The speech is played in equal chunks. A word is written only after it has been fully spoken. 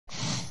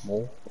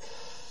small.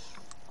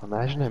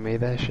 Imagine I made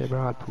that shit,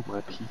 bro. I'd poop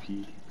my pee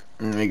pee.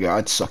 Nigga,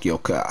 I'd suck your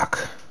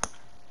cock.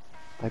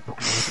 I poop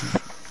my pee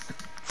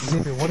pee.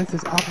 Xavier, what is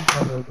this album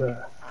cover, bro?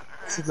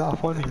 This is not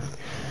funny. I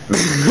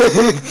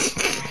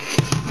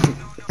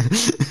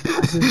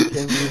just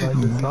can't believe I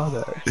just saw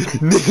that.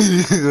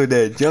 Nigga,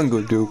 that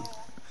jungle dude.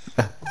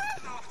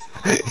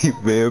 He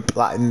been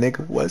plotting,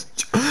 nigga. What's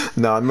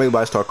nah, I'm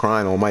about to start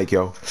crying on mic,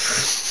 yo.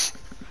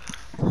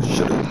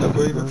 Should've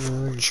never even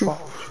fought you.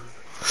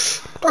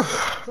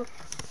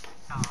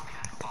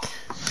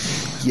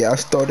 Yeah, I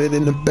started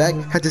in the back,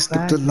 had to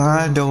skip the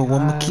line though.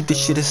 I'ma keep this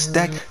shit a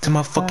stack till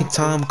my fucking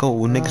time go.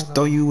 Niggas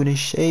throw you in the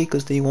shade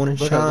cause they wanna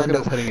shine Look at though.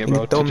 us heading it, And they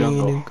bro, throw to me in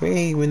jungle. the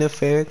grave in a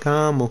fair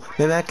combo.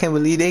 Man, I can't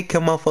believe they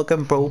killed my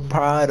fucking bro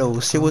Prado.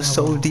 Shit was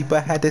so deep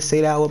I had to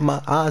say that with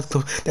my eyes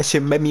though. That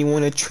shit made me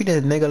wanna treat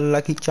a nigga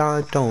like he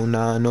John Doe.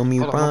 Nah, I know me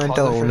Hold on, I'm gonna pause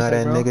it Rondo, for a not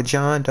sec, that bro. nigga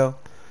John Doe.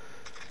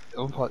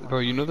 Bro,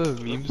 you know the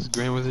memes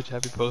Grand Wizard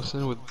Chat be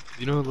posting with,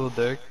 you know Lil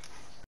Durk?